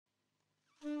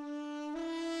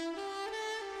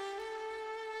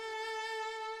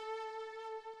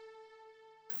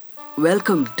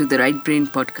Welcome to the Right Brain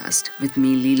podcast with me,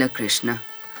 Leela Krishna.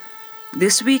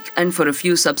 This week and for a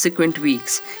few subsequent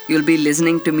weeks, you'll be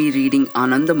listening to me reading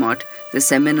Anandamath, the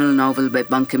seminal novel by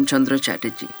Bankim Chandra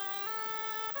Chatterjee.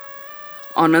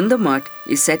 Anandamath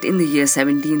is set in the year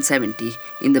 1770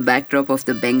 in the backdrop of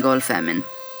the Bengal famine.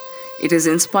 It is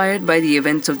inspired by the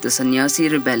events of the Sannyasi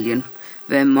rebellion,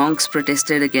 where monks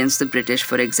protested against the British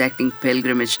for exacting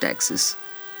pilgrimage taxes.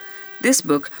 This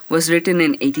book was written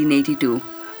in 1882,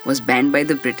 was banned by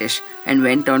the British, and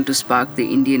went on to spark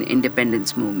the Indian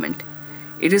independence movement.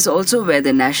 It is also where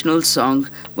the national song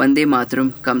Vande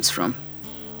Mataram comes from.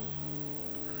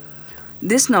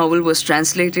 This novel was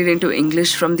translated into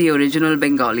English from the original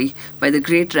Bengali by the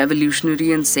great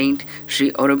revolutionary and saint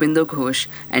Sri Aurobindo Ghosh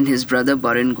and his brother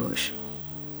Baran Ghosh.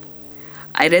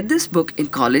 I read this book in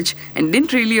college and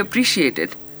didn't really appreciate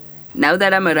it. Now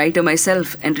that I'm a writer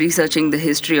myself and researching the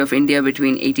history of India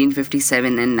between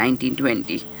 1857 and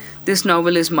 1920, this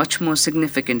novel is much more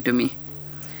significant to me.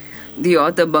 The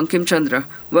author Bankim Chandra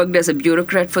worked as a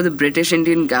bureaucrat for the British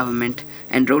Indian government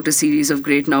and wrote a series of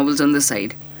great novels on the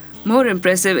side. More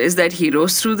impressive is that he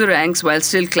rose through the ranks while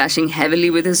still clashing heavily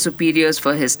with his superiors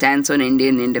for his stance on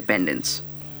Indian independence.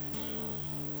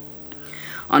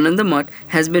 Anandamath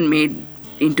has been made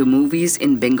into movies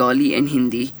in Bengali and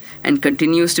Hindi and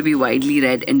continues to be widely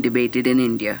read and debated in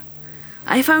India.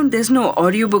 I found there's no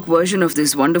audiobook version of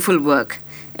this wonderful work,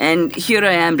 and here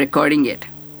I am recording it.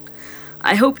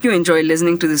 I hope you enjoy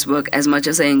listening to this work as much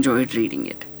as I enjoyed reading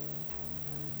it.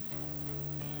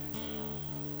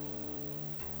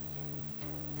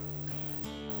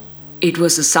 It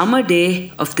was a summer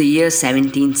day of the year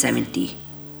 1770.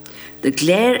 The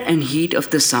glare and heat of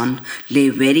the sun lay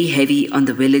very heavy on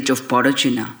the village of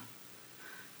Podachina.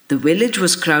 The village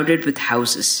was crowded with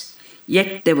houses,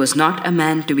 yet there was not a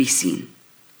man to be seen.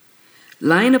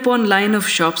 Line upon line of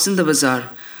shops in the bazaar,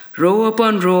 row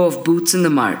upon row of booths in the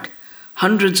mart,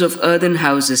 hundreds of earthen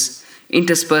houses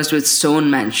interspersed with stone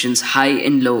mansions high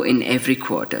and low in every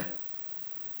quarter.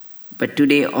 But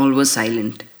today all was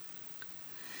silent.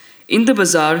 In the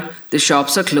bazaar, the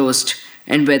shops are closed,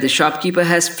 and where the shopkeeper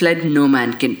has fled, no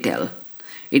man can tell.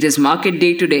 It is market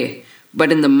day today,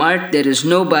 but in the mart there is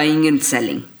no buying and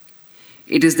selling.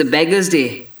 It is the beggar's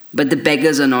day, but the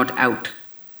beggars are not out.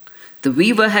 The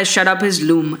weaver has shut up his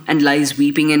loom and lies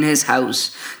weeping in his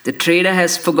house. The trader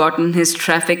has forgotten his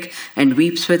traffic and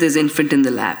weeps with his infant in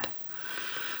the lap.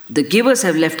 The givers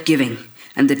have left giving,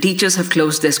 and the teachers have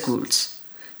closed their schools.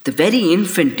 The very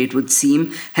infant, it would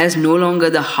seem, has no longer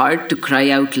the heart to cry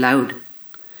out loud.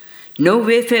 No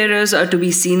wayfarers are to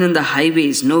be seen on the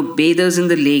highways, no bathers in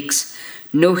the lakes,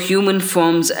 no human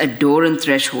forms at door and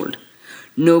threshold,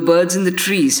 no birds in the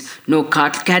trees, no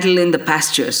cattle in the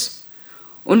pastures.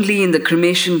 Only in the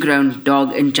cremation ground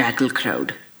dog and jackal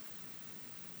crowd.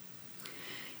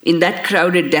 In that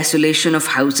crowded desolation of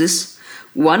houses,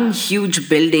 one huge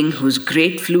building whose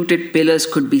great fluted pillars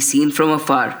could be seen from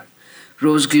afar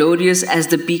rose glorious as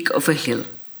the peak of a hill.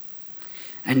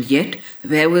 And yet,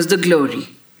 where was the glory?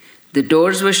 The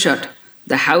doors were shut,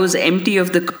 the house empty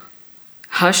of the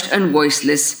hushed and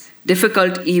voiceless,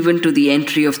 difficult even to the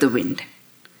entry of the wind.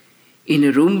 In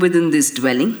a room within this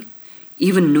dwelling,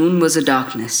 even noon was a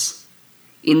darkness.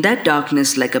 In that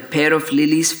darkness, like a pair of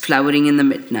lilies flowering in the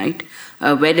midnight,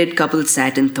 a wedded couple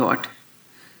sat and thought.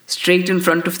 Straight in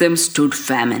front of them stood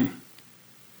famine.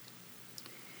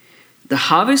 The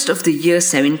harvest of the year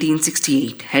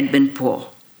 1768 had been poor.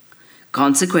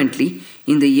 Consequently,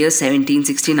 in the year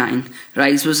 1769,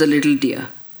 rice was a little dear.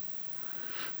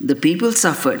 The people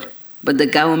suffered, but the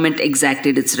government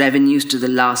exacted its revenues to the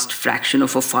last fraction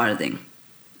of a farthing.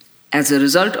 As a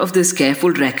result of this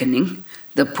careful reckoning,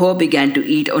 the poor began to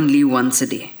eat only once a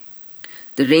day.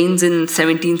 The rains in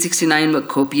 1769 were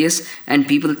copious, and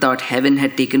people thought heaven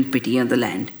had taken pity on the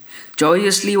land.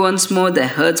 Joyously once more the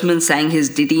herdsman sang his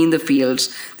ditty in the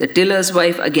fields. The tiller's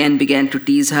wife again began to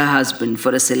tease her husband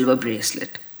for a silver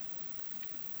bracelet.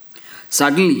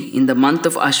 Suddenly, in the month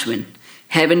of Ashwin,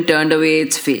 heaven turned away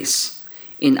its face.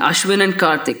 In Ashwin and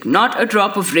Kartik, not a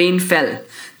drop of rain fell.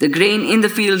 The grain in the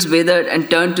fields withered and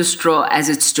turned to straw as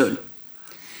it stood.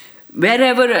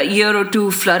 Wherever a year or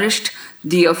two flourished,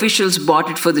 the officials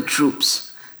bought it for the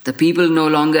troops. The people no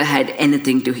longer had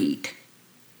anything to eat.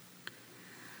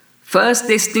 First,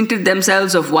 they stinted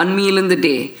themselves of one meal in the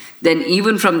day. Then,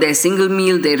 even from their single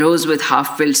meal, they rose with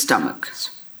half-filled stomachs.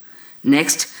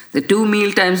 Next, the 2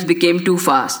 meal times became 2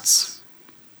 fasts.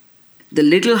 The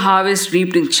little harvest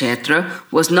reaped in Chaitra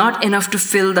was not enough to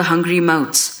fill the hungry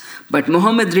mouths. But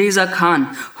Muhammad Reza Khan,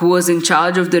 who was in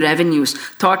charge of the revenues,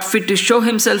 thought fit to show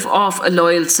himself off a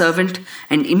loyal servant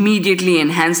and immediately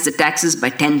enhanced the taxes by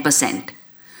 10%.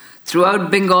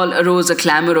 Throughout Bengal arose a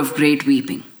clamor of great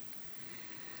weeping.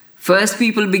 First,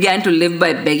 people began to live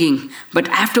by begging, but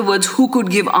afterwards, who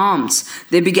could give alms?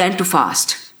 They began to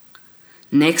fast.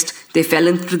 Next, they fell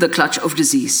into the clutch of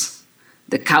disease.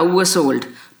 The cow was sold,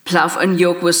 plough and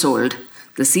yoke were sold,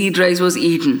 the seed rice was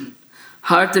eaten,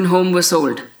 hearth and home were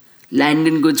sold, land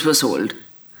and goods were sold.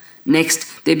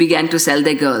 Next, they began to sell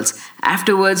their girls.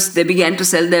 Afterwards, they began to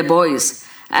sell their boys.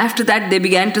 After that, they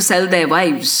began to sell their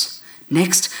wives.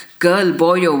 Next, girl,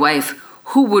 boy, or wife,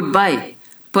 who would buy?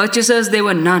 Purchasers there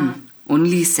were none,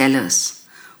 only sellers.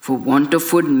 For want of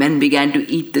food, men began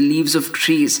to eat the leaves of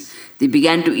trees. They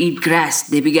began to eat grass.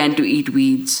 They began to eat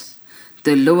weeds.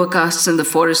 The lower castes and the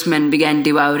forest men began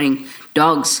devouring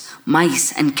dogs,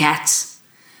 mice, and cats.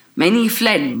 Many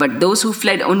fled, but those who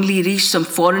fled only reached some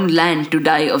foreign land to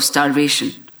die of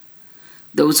starvation.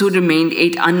 Those who remained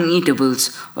ate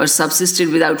uneatables or subsisted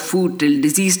without food till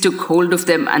disease took hold of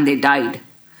them and they died.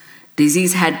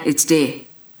 Disease had its day.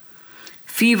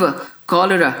 Fever,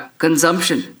 cholera,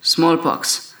 consumption,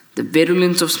 smallpox. The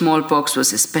virulence of smallpox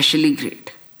was especially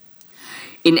great.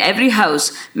 In every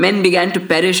house, men began to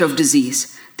perish of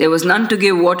disease. There was none to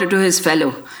give water to his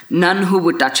fellow, none who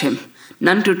would touch him,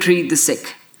 none to treat the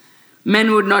sick.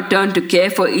 Men would not turn to care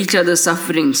for each other's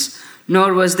sufferings,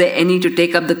 nor was there any to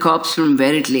take up the corpse from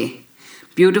where it lay.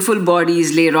 Beautiful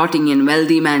bodies lay rotting in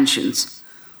wealthy mansions.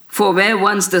 For where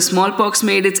once the smallpox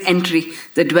made its entry,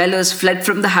 the dwellers fled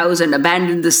from the house and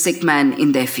abandoned the sick man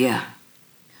in their fear.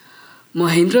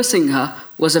 Mahendra Singha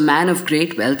was a man of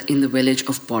great wealth in the village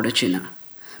of Podachina.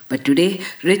 But today,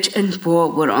 rich and poor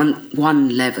were on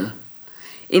one level.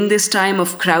 In this time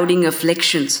of crowding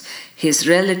afflictions, his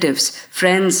relatives,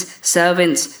 friends,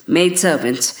 servants,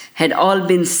 maidservants had all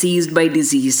been seized by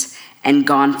disease and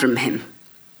gone from him.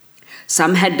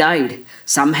 Some had died,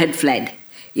 some had fled.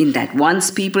 In that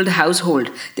once peopled household,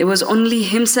 there was only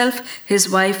himself, his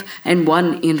wife, and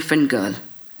one infant girl.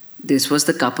 This was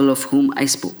the couple of whom I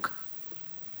spoke.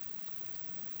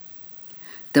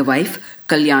 The wife,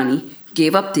 Kalyani,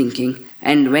 gave up thinking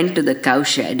and went to the cow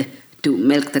shed to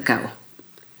milk the cow.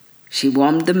 She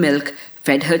warmed the milk,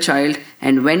 fed her child,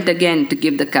 and went again to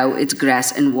give the cow its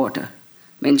grass and water.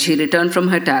 When she returned from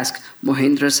her task,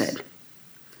 Mahendra said,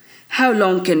 "How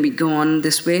long can we go on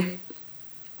this way?"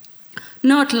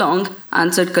 "Not long,"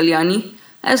 answered Kalyani.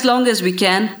 "As long as we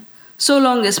can. So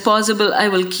long as possible, I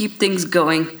will keep things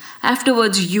going.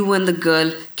 Afterwards, you and the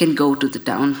girl can go to the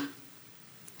town."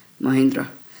 Mahendra,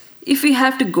 "If we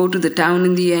have to go to the town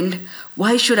in the end,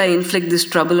 why should I inflict this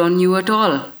trouble on you at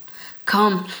all?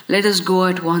 Come, let us go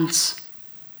at once."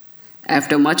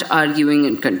 After much arguing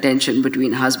and contention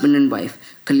between husband and wife,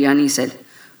 Kalyani said,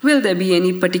 "Will there be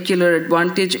any particular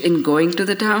advantage in going to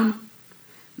the town?"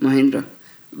 Mahendra,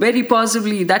 "Very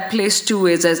possibly that place too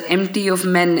is as empty of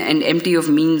men and empty of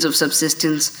means of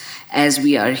subsistence as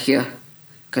we are here."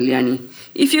 Kalyani,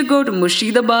 "If you go to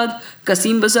Murshidabad,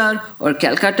 Kasim Bazar, or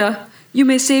Calcutta, you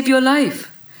may save your life.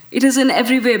 It is in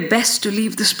every way best to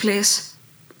leave this place."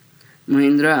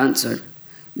 Mahendra answered,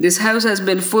 "This house has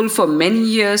been full for many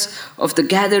years of the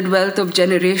gathered wealth of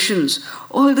generations.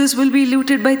 All this will be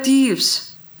looted by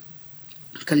thieves."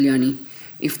 Kalyani,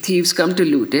 "If thieves come to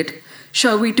loot it,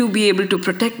 shall we too be able to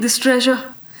protect this treasure?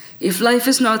 If life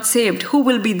is not saved, who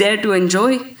will be there to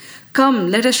enjoy?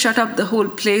 Come, let us shut up the whole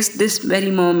place this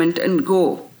very moment and go.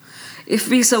 If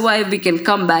we survive, we can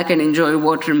come back and enjoy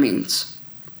what remains."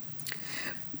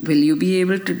 "Will you be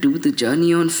able to do the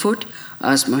journey on foot?"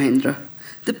 asked Mahendra.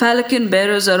 "The palanquin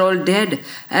bearers are all dead.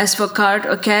 As for cart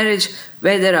or carriage,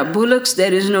 where there are bullocks,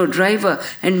 there is no driver,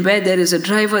 and where there is a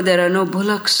driver, there are no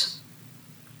bullocks."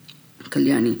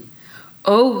 Kalyani,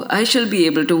 "Oh, I shall be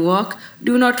able to walk.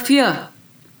 Do not fear."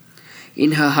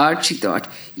 In her heart she thought,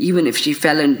 even if she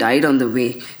fell and died on the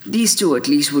way, these two at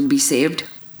least would be saved.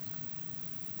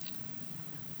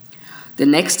 The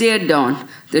next day at dawn,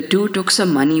 the two took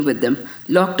some money with them,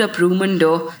 locked up room and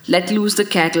door, let loose the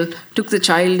cattle, took the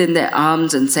child in their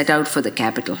arms, and set out for the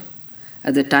capital.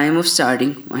 At the time of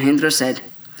starting, Mahendra said,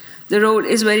 "The road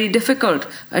is very difficult.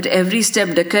 At every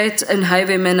step, dacoits and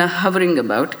highwaymen are hovering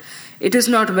about. It is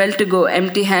not well to go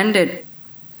empty-handed."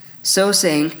 So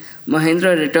saying,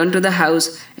 Mahendra returned to the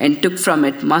house and took from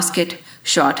it musket,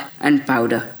 shot, and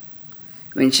powder.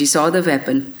 When she saw the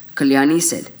weapon, Kalyani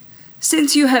said,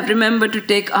 "Since you have remembered to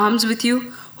take arms with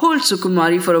you, hold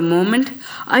Sukumari for a moment.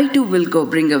 I too will go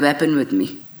bring a weapon with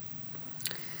me."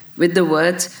 With the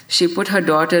words, she put her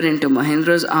daughter into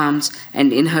Mahendra's arms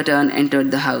and in her turn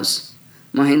entered the house.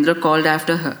 Mahendra called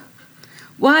after her,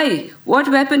 "Why,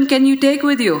 what weapon can you take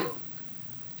with you?"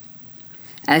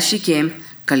 As she came,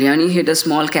 Kalyani hid a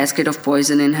small casket of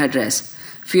poison in her dress.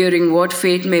 Fearing what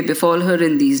fate may befall her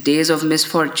in these days of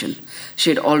misfortune, she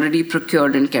had already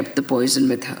procured and kept the poison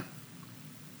with her.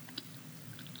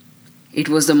 It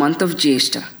was the month of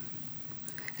Jyeshta.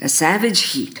 A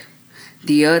savage heat,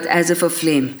 the earth as if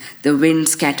aflame, the wind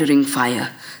scattering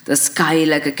fire, the sky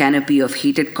like a canopy of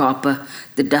heated copper,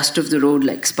 the dust of the road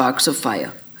like sparks of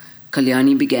fire.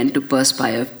 Kalyani began to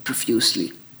perspire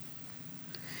profusely.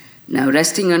 Now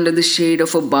resting under the shade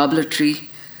of a babla tree,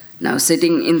 now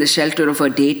sitting in the shelter of a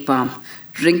date palm,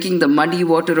 drinking the muddy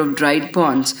water of dried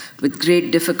ponds, with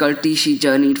great difficulty she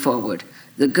journeyed forward.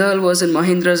 The girl was in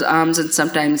Mohindra's arms, and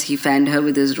sometimes he fanned her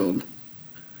with his robe.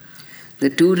 The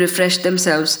two refreshed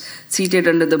themselves, seated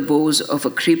under the boughs of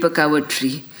a creeper-covered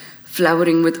tree,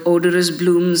 flowering with odorous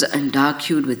blooms and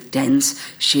dark-hued with dense,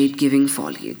 shade-giving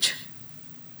foliage.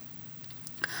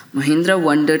 Mohindra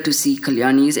wondered to see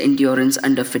Kalyani's endurance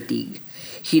under fatigue.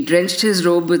 He drenched his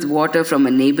robe with water from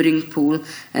a neighboring pool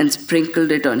and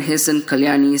sprinkled it on his and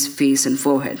Kalyani's face and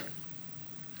forehead.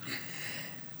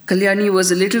 Kalyani was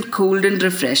a little cooled and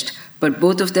refreshed, but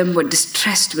both of them were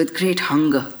distressed with great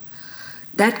hunger.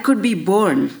 That could be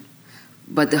borne,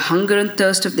 but the hunger and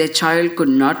thirst of their child could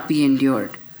not be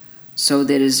endured. So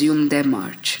they resumed their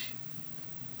march.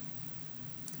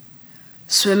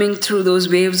 Swimming through those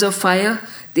waves of fire,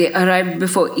 they arrived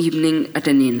before evening at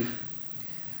an inn.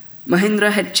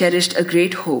 Mohindra had cherished a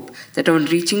great hope that on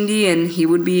reaching the inn he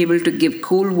would be able to give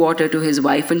cool water to his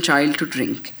wife and child to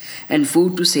drink, and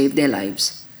food to save their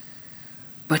lives.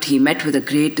 But he met with a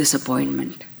great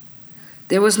disappointment.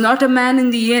 There was not a man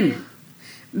in the inn.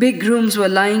 Big rooms were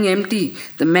lying empty.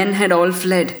 The men had all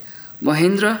fled.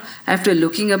 Mohindra, after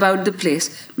looking about the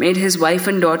place, made his wife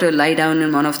and daughter lie down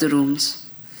in one of the rooms.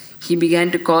 He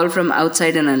began to call from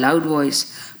outside in a loud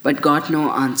voice, but got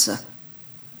no answer.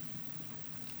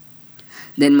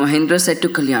 Then Mohindra said to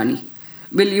Kalyani,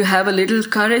 "Will you have a little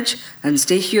courage and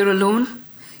stay here alone?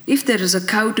 If there is a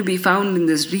cow to be found in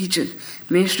this region,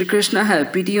 may Sri Krishna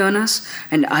have pity on us,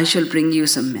 and I shall bring you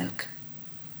some milk."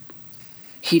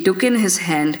 He took in his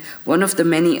hand one of the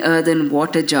many earthen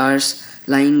water jars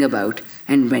lying about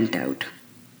and went out.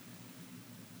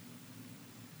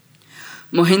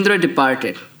 Mohindra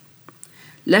departed.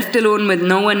 Left alone with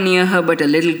no one near her but a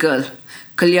little girl,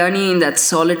 Kalyani, in that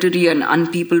solitary and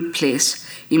unpeopled place,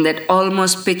 in that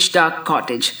almost pitch-dark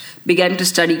cottage, began to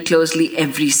study closely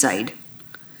every side.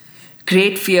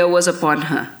 Great fear was upon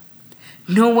her.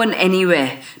 No one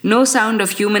anywhere, no sound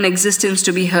of human existence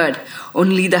to be heard,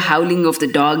 only the howling of the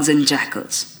dogs and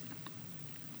jackals.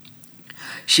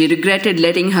 She regretted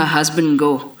letting her husband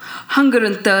go. Hunger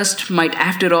and thirst might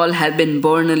after all have been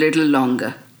borne a little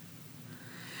longer.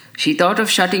 She thought of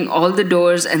shutting all the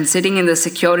doors and sitting in the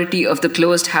security of the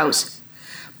closed house,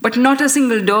 but not a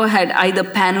single door had either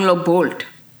panel or bolt.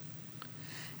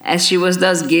 As she was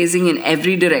thus gazing in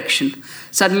every direction,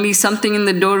 suddenly something in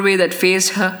the doorway that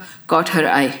faced her caught her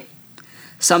eye.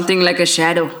 Something like a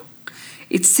shadow.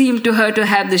 It seemed to her to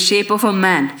have the shape of a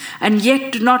man, and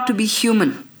yet not to be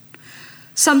human.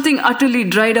 Something utterly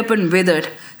dried up and withered,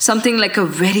 something like a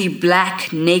very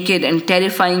black, naked, and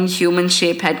terrifying human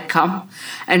shape had come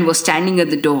and was standing at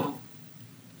the door.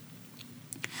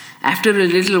 After a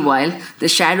little while, the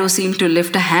shadow seemed to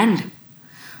lift a hand.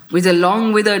 With a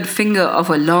long withered finger of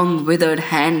a long withered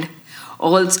hand,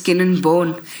 all skin and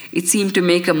bone, it seemed to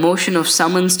make a motion of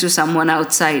summons to someone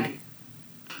outside.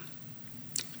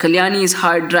 Kalyani's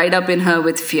heart dried up in her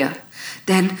with fear.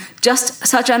 Then just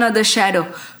such another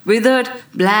shadow, withered,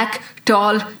 black,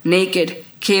 tall, naked,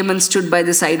 came and stood by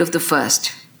the side of the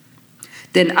first.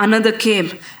 Then another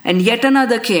came, and yet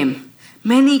another came.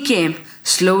 Many came.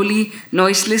 Slowly,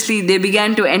 noiselessly, they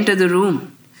began to enter the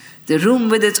room. The room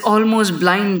with its almost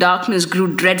blind darkness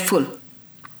grew dreadful.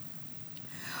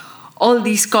 All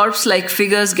these corpse-like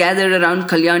figures gathered around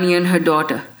Kalyani and her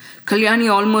daughter. Kalyani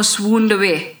almost swooned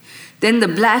away. Then the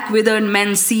black withered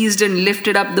men seized and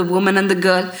lifted up the woman and the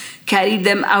girl, carried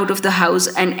them out of the house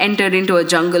and entered into a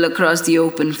jungle across the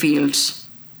open fields.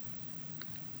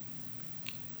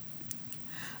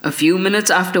 A few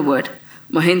minutes afterward,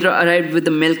 Mohindra arrived with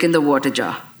the milk in the water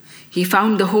jar. He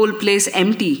found the whole place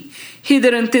empty.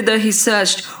 Hither and thither he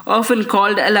searched, often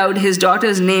called aloud his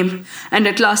daughter's name, and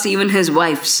at last even his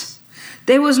wife's.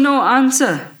 There was no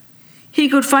answer. He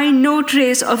could find no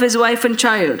trace of his wife and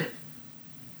child.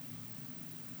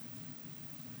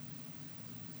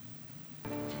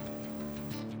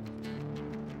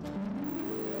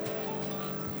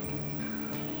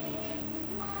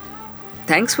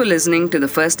 Thanks for listening to the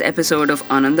first episode of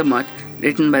Anandamath,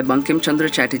 written by Bankim Chandra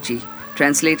Chatterjee,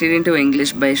 translated into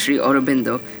English by Sri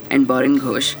Aurobindo and Borin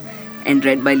Ghosh, and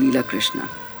read by Leela Krishna.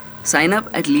 Sign up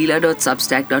at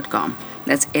leela.substack.com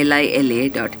That's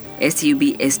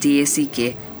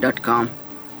lila.substack.com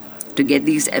to get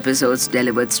these episodes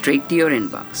delivered straight to your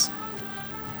inbox.